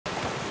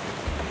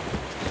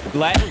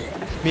Let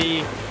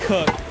me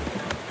cook.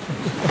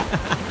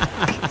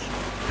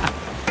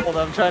 Hold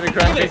on, I'm trying to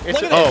grab it.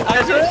 Look at Oh.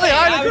 It's really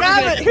hard to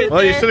grab it.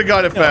 Well, you should have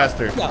got it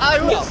faster. I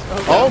was.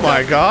 Oh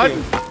my God.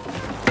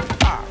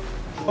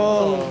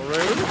 Oh,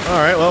 rude. All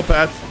right, well,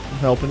 Pat's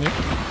helping you.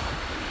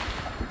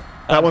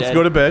 Pat wants to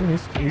go to bed.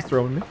 He's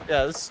throwing me.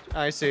 Yeah, this,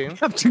 I see. I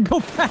have to go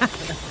back.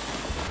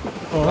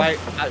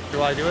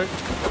 Do I do it?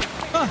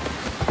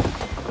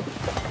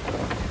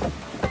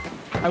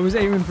 I was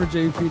aiming for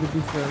JP to be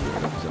friendly.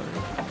 I'm sorry.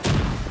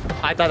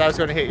 I thought that was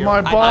going to hit you.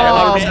 My bomb.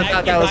 I I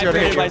thought that was going to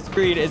hit my you.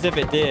 screen as if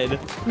it did.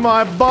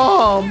 My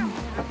bomb.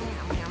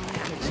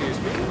 Excuse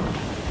me.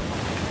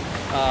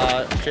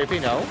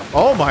 JP, no.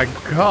 Oh my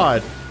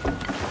God.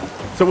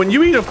 So when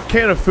you eat a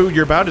can of food,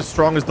 you're about as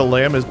strong as the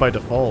lamb is by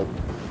default.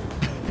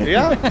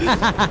 Yeah.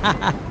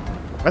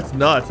 That's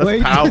nuts. That's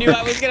Wait, power. I knew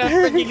I was gonna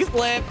freaking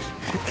slip.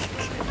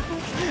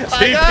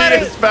 JP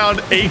has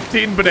found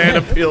 18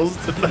 banana peels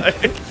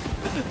tonight.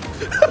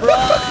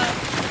 Bruh.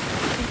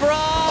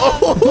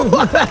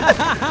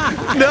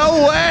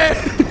 No way.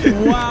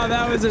 Wow,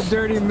 that was a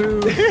dirty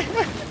move.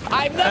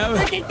 I'm the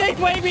freaking thing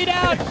weighing me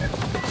down.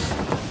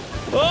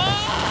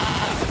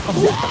 Ah!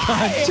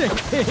 God,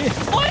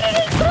 JP. Why did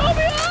it throw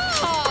me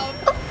off?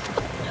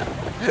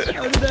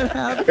 How did that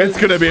happen? It's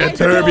gonna be a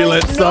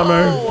turbulent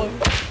summer.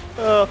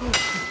 No.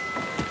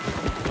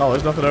 Oh,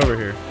 there's nothing over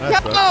here.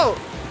 That's No!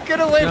 Get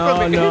away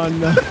from me. No.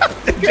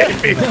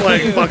 JP's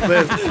playing. Fuck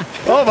this.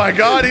 Oh my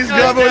God, he's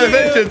coming with a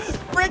vengeance.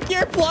 Frick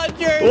your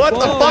plunger. What the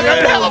fuck? I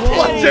didn't have a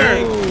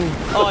plunger.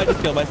 Oh, I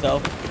just killed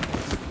myself.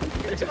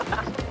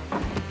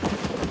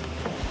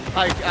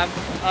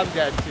 I'm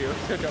dead too.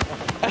 So don't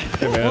worry.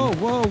 Hey, man.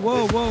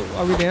 Whoa.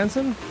 Are we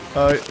dancing?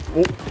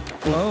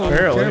 Whoa,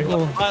 Apparently. careful.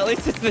 Well, at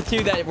least it's the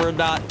two that were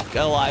not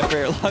alive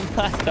very long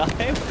last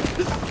time.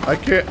 I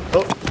can't.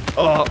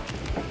 Oh.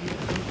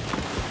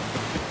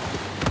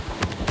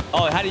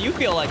 Oh, how do you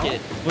feel like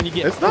it when you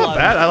get It's not plugged?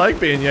 bad. I like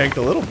being yanked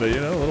a little bit,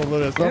 you know, a little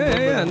bit of something.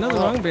 Yeah. Nothing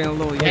wrong being a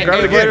little Hey, yank. grab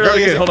it again. Grab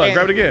it again. Hold on.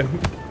 Grab it again.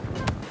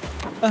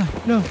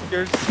 No,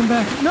 Yours. come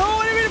back. No,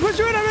 I didn't mean to push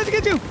you in. I meant to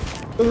get you.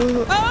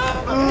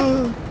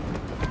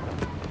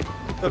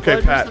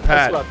 Okay,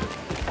 Pat.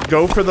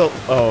 Go for the.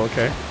 Oh,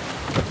 okay.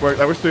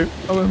 That works too.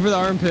 I went for the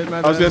armpit. My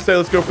I was bad. gonna say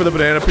let's go for the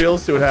banana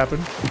peels. See what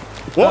happens.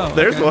 Whoa, Oh,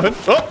 there's okay. one.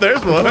 Oh,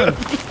 there's one.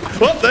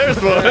 Oh,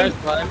 there's one. There's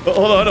one. Oh,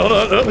 hold on.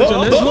 Oh, there's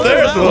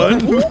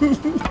one.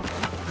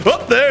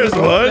 Oh, there's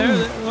one.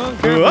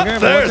 Oh,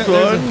 there's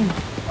one.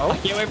 I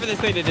can't wait for this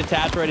thing to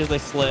detach right as they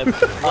slip.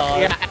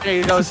 Yeah, and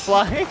he goes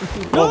flying.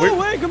 No,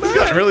 wait, come It's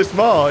gotten back. really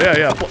small.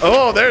 Yeah.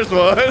 Oh, there's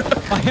one.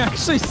 I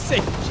actually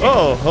saved you.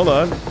 Oh, hold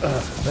on.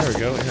 There we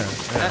go.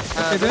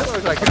 Yeah. This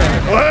looks like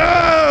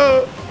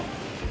Whoa!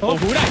 Oh,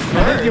 who'd I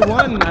I think you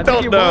won. I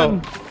think you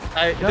won.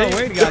 no,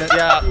 wait, got it.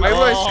 Yeah, I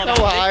was Oh, so no,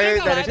 high they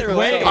that can it go was either so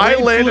way. I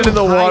Wait, landed in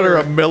the flew water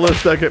a higher.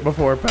 millisecond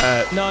before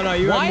Pat. No,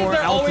 you Why have is more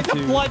there always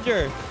altitude. a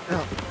plunger?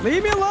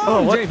 Leave me alone,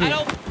 Oh, what? JP. I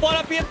don't want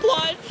to be a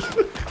plunge.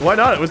 Why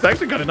not? It was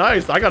actually kind of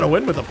nice. I got a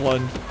win with the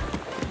plunge.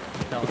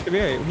 Come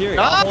here.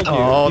 No. I'll hold you.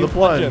 Oh, You the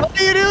plunge. plunge How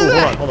do you do Ooh,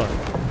 that? hold on.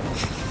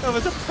 That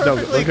was a No,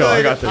 perfectly let go, I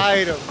good got this.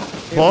 item.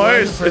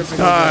 Boys, it's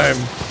time.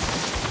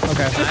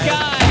 Okay. This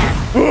guy.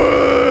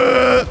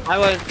 I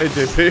went. Hey,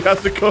 JP,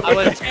 how's it going? I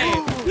went.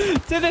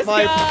 To the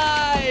My-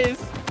 skies.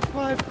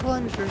 My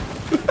plunger.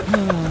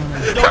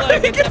 Don't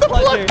let him get that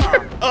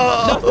plunger.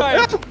 Oh, No, sorry.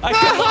 I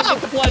can't let him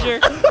get the plunger.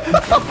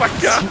 oh my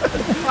God.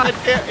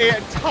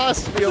 It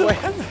tossed me away.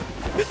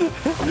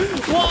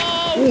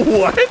 Whoa.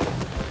 What?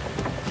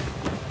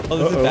 Oh,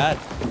 this is bad.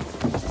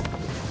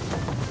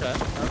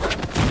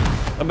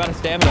 Okay. I'm out of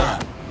stamina.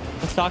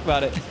 Let's talk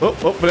about it. Oh,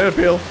 banana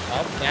peel.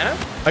 Oh, banana?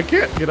 I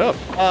can't get up.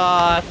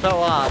 I fell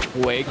off.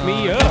 Wake Oh,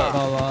 me it up.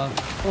 fell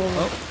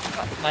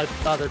off. My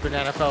other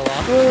banana fell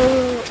off.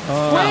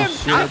 Oh,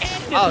 Swim.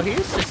 shit. Oh, he's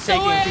just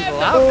taking people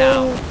out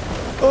now.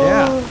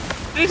 Yeah.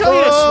 Did he tell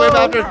you to swim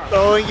after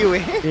throwing you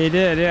in? He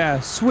did, yeah.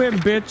 Swim,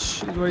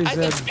 bitch, is what he I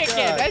said. said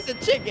chicken. I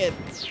said chicken.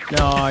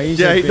 No, he's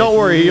Yeah, a don't bitch.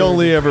 worry. He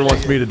only ever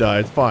wants me to die.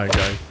 It's fine,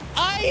 guys.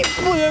 I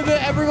flew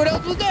that everyone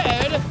else was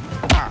dead.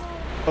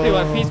 You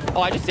want a piece?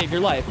 Oh, I just saved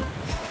your life.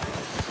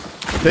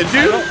 Did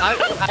you?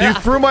 You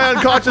threw my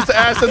unconscious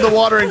ass in the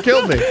water and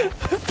killed me.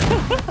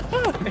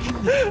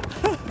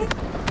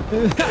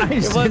 I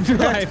saved your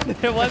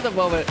life. It was a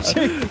moment.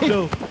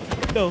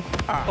 No.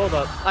 Hold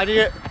up. I need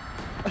it.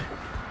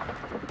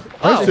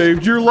 I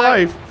saved your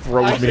life.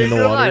 Throws me in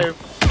the water.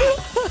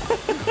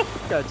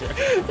 Gotcha.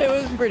 It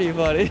was pretty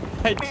funny.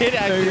 I did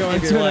There actually you go.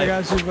 save It's your I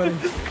life. got you, buddy.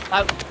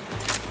 I'm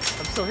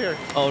still here.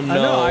 Oh no.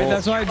 I know.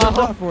 That's why I jumped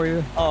off for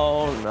you.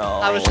 Oh no.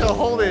 I was still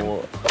holding.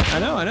 I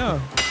know.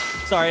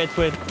 Sorry, it's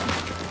Twin.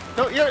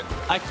 No, you're.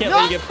 I can't No!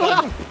 let you get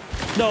plugged.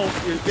 No.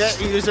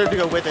 You deserve to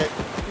go with it.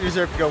 You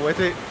deserve to go with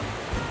it.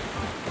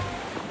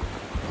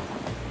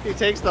 He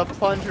takes the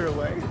plunger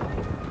away.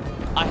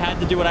 I had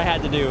to do what I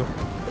had to do.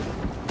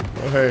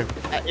 Okay.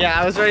 Yeah,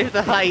 I was ready for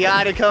the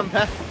hi-ya to come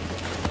back.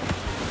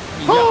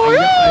 Oh,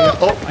 yeah.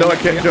 Oh, no, I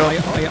can't jump.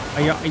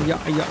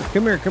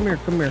 Come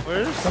here.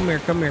 Where's? Come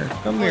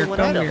here. one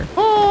item.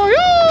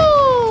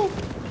 Oh,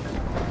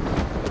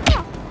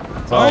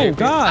 Oh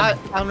God!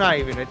 I'm not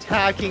even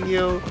attacking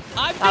you.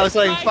 I'm I was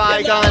letting just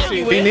trying to bygones let be.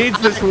 you He win. needs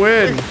this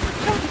win.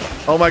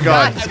 Oh my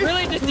god. I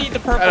really just need the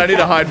purple. And I need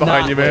to hide cap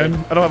behind you, not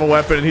man. I don't have a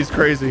weapon and he's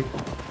crazy.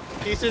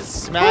 He's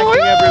just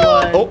smacking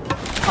everyone. Oh.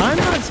 I'm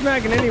not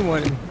smacking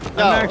anyone. No, I'm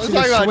I'm actually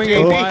talking about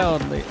swinging JP.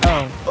 wildly.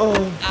 Oh.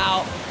 win.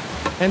 Ow.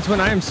 Entoan,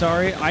 I am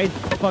sorry. I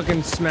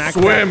fucking smacked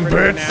Swim, that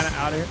bitch. banana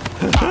out of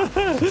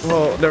here.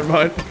 Oh, never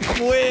mind.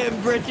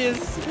 Swim, britches.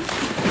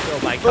 Oh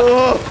my god.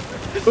 Oh.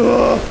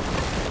 Oh.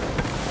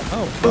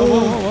 Oh, whoa,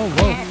 whoa, whoa,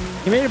 whoa, whoa.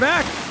 You made it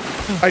back.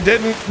 I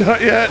didn't.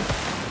 Not yet.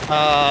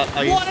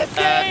 Are you What a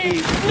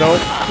save! Nope.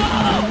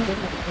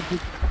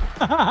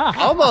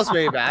 almost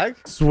made it back.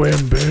 Swim,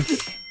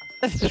 bitch.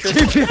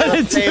 You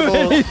gotta do Table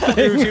anything.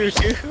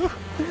 222.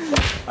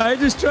 I'm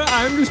just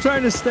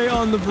trying to stay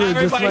on the bridge.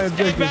 That's my Everybody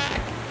stay objective.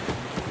 back.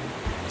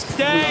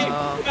 Stay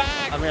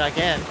back. I mean, I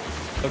can.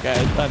 Okay,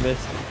 I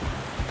missed.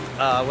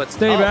 What's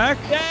Stay back.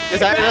 Is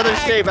that another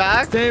stay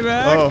back? Stay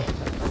back. Oh.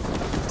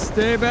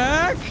 Stay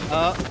back.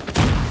 Oh.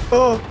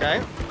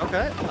 Okay.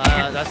 Okay.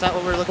 That's not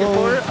what we're looking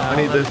for. I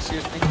need this.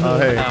 Excuse me. Oh,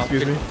 hey, No.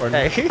 excuse me.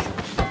 Pardon me. Hey.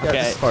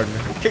 Okay. Pardon me.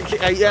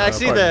 Yeah, I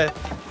see pardon. the.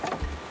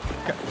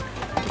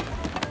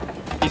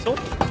 Peaceful?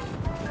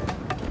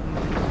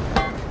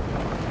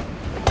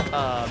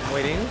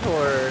 Waiting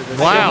for the.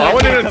 Wow, I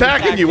wasn't even Come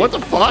attacking back. you. What the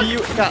fuck?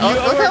 Look are how going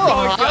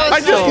hostile. I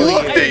just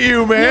looked at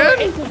you, man.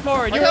 You're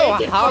forward. Look You're how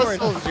inching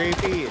hostile forward.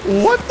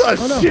 What JP is.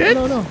 the shit?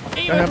 No, no.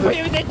 He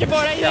was inching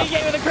forward. He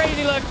gave me the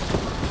crazy look.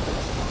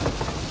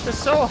 It's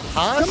so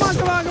hostile. Come on,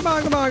 come on, come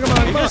on, come on, come on,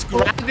 You come just on.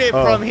 grabbed it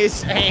Oh. from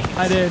his hand.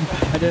 I did.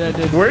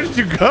 Where did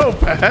you go,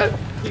 Pat?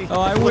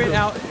 Oh, I went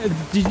out.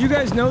 Did you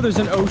guys know there's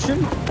an ocean?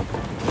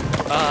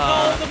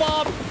 Oh, the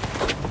bomb.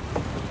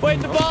 Wait,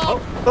 the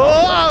bomb.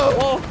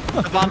 Oh!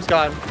 The bomb's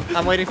gone.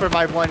 I'm waiting for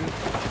my one and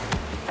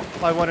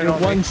Your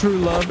only. one true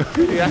love.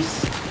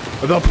 Yes.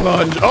 The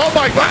plunge. Oh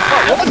my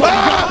god!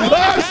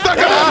 Ah, I'm stuck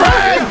in the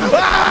bridge!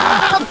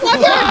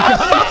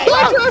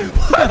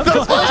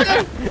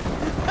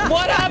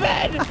 What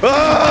happened?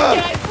 Ah,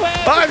 Can I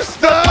swim? I'm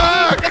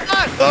stuck!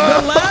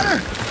 The ladder.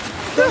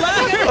 The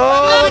ladder.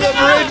 Oh, the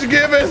bridge,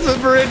 give us the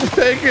bridge,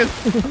 take it.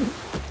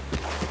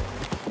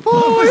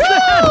 Oh,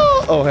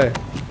 yeah. Oh, hey.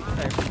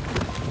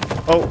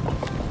 Oh.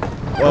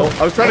 Well,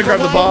 I was trying to grab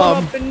the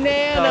bomb.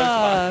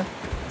 Banana.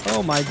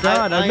 Oh my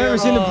God! I I've never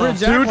seen the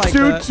bridge act like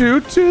Two, that. two,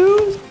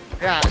 two.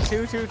 Yeah,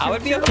 2, 2, 2. I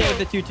would be okay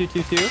with the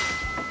 2-2-2-2.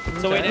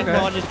 So wait, didn't Okay.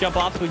 Paul just jump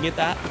off so we can get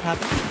that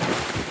happen?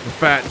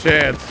 Fat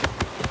chance.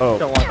 Oh,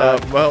 Don't want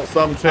that. well,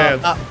 some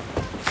chance.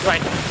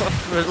 Right.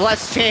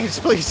 Less change,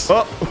 please.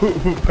 Oh,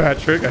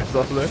 Patrick, I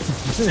saw that.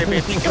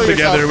 JP, kill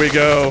Together yourself. we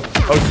go.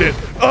 Oh, shit.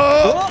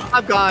 Oh!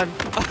 I'm gone.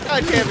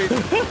 God damn it.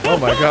 Oh,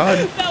 my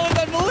God. That was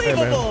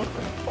unbelievable.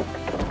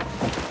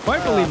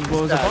 Quite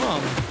believable as a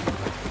bomb.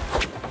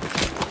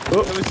 It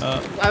was,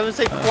 I would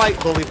say quite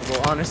believable,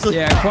 honestly.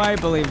 Yeah,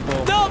 quite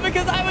believable. No,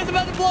 because I was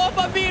about to blow up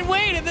on being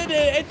Wade, and then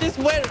it just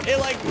went. It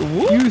like.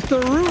 Whoop. You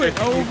threw it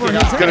over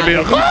his It's gonna be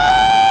a.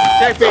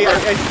 JP,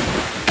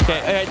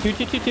 Okay,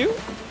 2-2-2-2.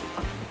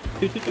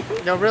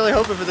 2-2-2-2. I'm really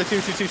hoping for the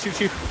 2, 2, 2, 2,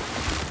 2.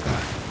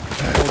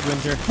 Old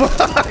winter.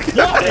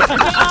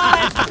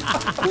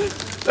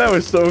 That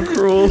was so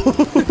cruel. Let's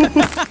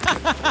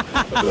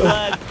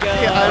go.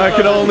 Yeah, I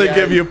can only guys.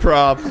 give you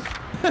props. Wait,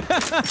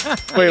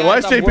 why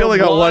is got the JP only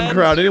got world one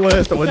crown? Anyone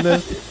has to win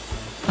this?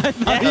 I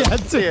thought he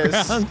had two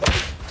Yes. crowns.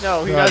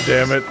 No, he God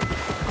doesn't. damn it.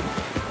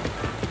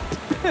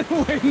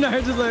 Wait, no,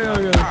 just like,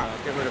 oh, God.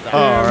 Get rid of that.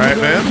 All right,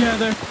 We're man.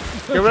 together.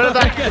 Get rid of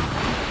that.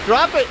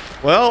 Drop it.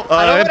 Well,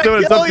 I don't wanna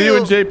Entoan, it's up kill to you you.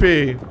 and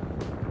JP.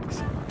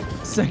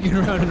 Second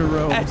round in a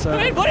row. I'm sorry.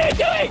 Wait, what are you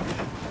doing?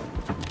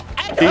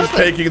 He's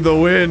taking the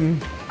win.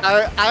 Do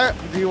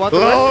you want the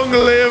win? Long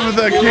live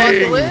the You want the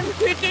king. win?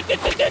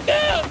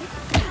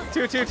 2-2-2-2-2.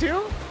 2, 2,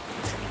 2?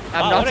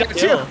 I'm Wow, not what a at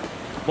kill. 2.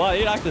 Wow,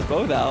 you knocked us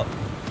both out.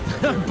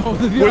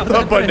 Both of you With out the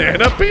that thing.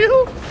 banana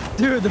peel?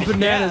 Dude, the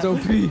banana's OP.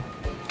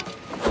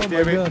 Oh my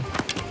Damn it. God.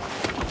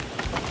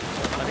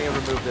 I need to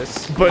remove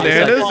this.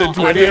 Bananas in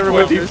I need to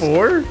remove this.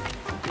 2024?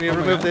 I need to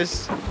remove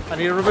this. I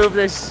need to remove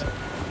this.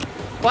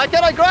 Why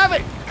can't I grab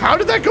it? How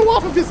did that go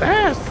off of his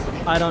ass?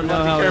 I don't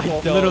know Be how careful.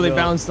 it literally No.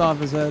 bounced off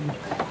his head.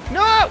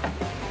 No!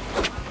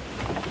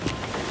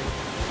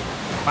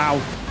 Wow.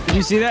 Did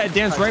you see that? It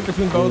danced right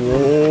between both.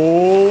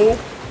 Oh.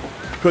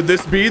 Could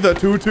this be the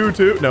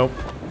 222? No.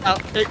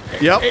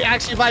 Yep. It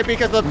actually might be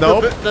because the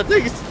Nope. the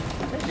things.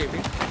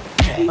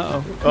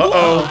 Uh-oh.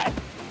 Uh-oh.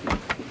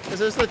 Is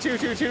this the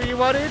 222 you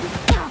wanted?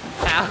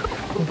 Ow.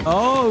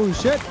 Oh,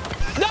 shit.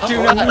 No!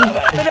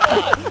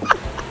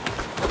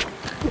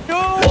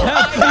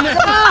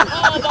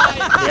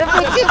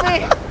 Give me!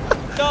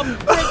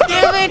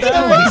 Give it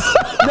to me!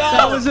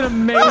 That was an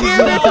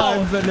amazing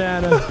time,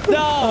 banana.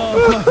 No!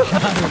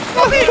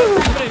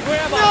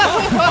 Where am I?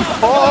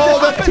 Oh,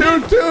 the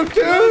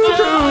 222!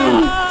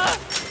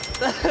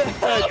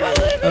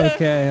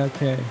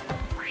 Okay.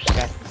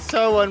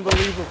 So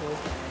unbelievable.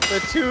 The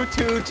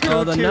 222.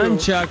 Oh, the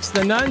nunchucks.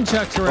 The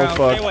nunchucks are Oh, out.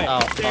 fuck. Stay away. Oh,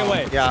 Stay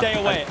away. yeah. Stay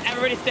away.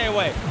 Everybody stay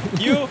away.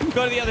 You,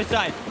 go to the other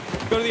side.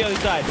 Go to the other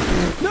side.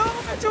 No,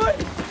 that's what.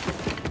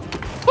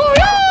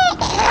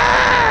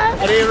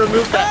 I need to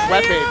remove that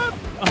weapon.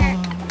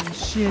 Oh,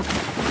 shit.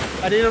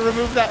 I need to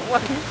remove that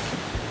weapon.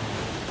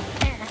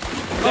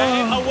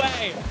 Stay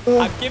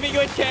away. I'm giving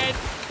you a chance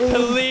to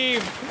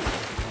leave.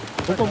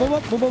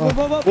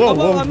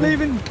 Whoa. I'm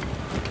leaving.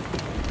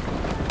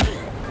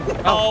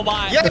 Oh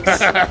my.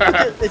 Yes!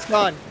 It's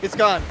gone. It's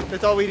gone.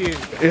 That's all we need.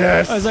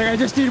 Yes. I was like, I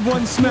just need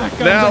one smack.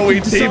 Now we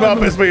team up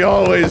as we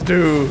always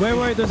do.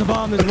 Wait, there's a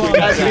bomb. There's a bomb.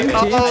 Guys, we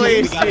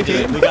always We gotta do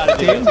it. We gotta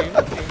do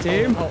it.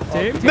 Team. No,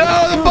 the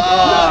Oh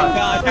bomb!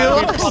 God,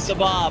 we dropped the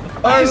bomb.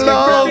 Our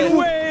love!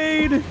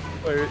 Wade.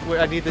 Wait,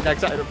 I need the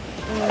next item.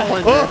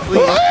 Oh,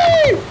 Please.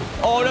 hey!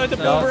 Oh no, it's a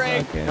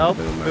boomerang. Nope.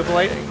 Move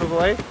away. Move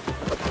away.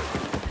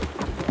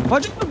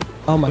 Watch it.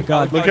 Oh my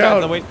God. Look Oh, God, out.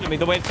 the wave's coming.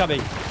 The wave's coming.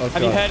 Have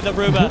you God. heard the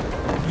rumor?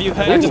 Have you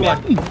heard the rumor?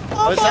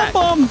 What's that?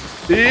 Bomb.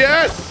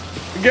 Yes!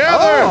 Together!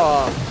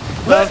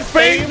 Oh. Let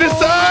fate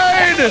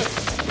decide!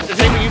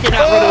 Jamie, you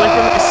cannot run away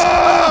from this.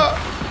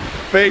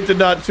 Ah! Fate did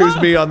not choose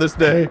me on this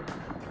day.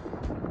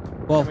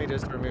 Well, Let me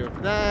just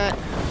remove that.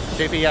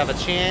 JP, you have a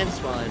chance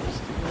while I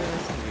just do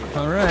this.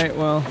 all right.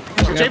 Well,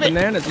 I got Jamie.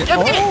 bananas. Jamie.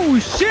 Oh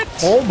shit!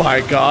 Oh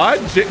my god.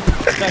 Did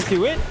I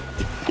do it?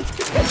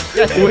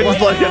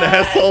 Wynn's like an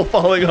asshole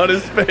falling on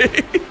his face.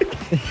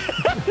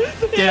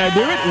 Did I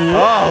do it?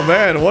 Oh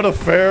man, what a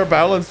fair,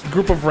 balanced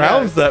group of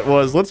rounds that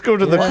was. Let's go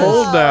to the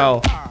cold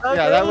now.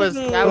 Yeah, that was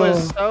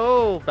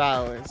so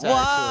balanced.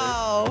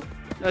 Wow.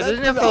 Actually.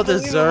 Doesn't it feel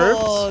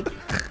deserved?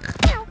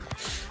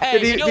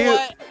 Hey, you know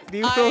what? Do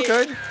you feel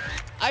good?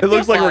 It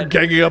looks like we're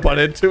ganging up on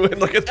Entoan.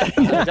 Look at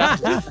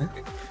that.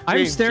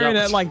 I'm staring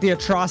at like the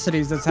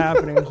atrocities that's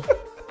happening.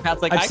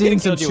 Pat's like, I've I seen can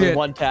some kill you in shit.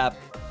 one tap.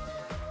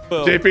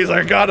 Boom. JP's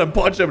like, I got him,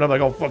 punch him. And I'm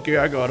like, oh, fuck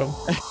yeah, I got him.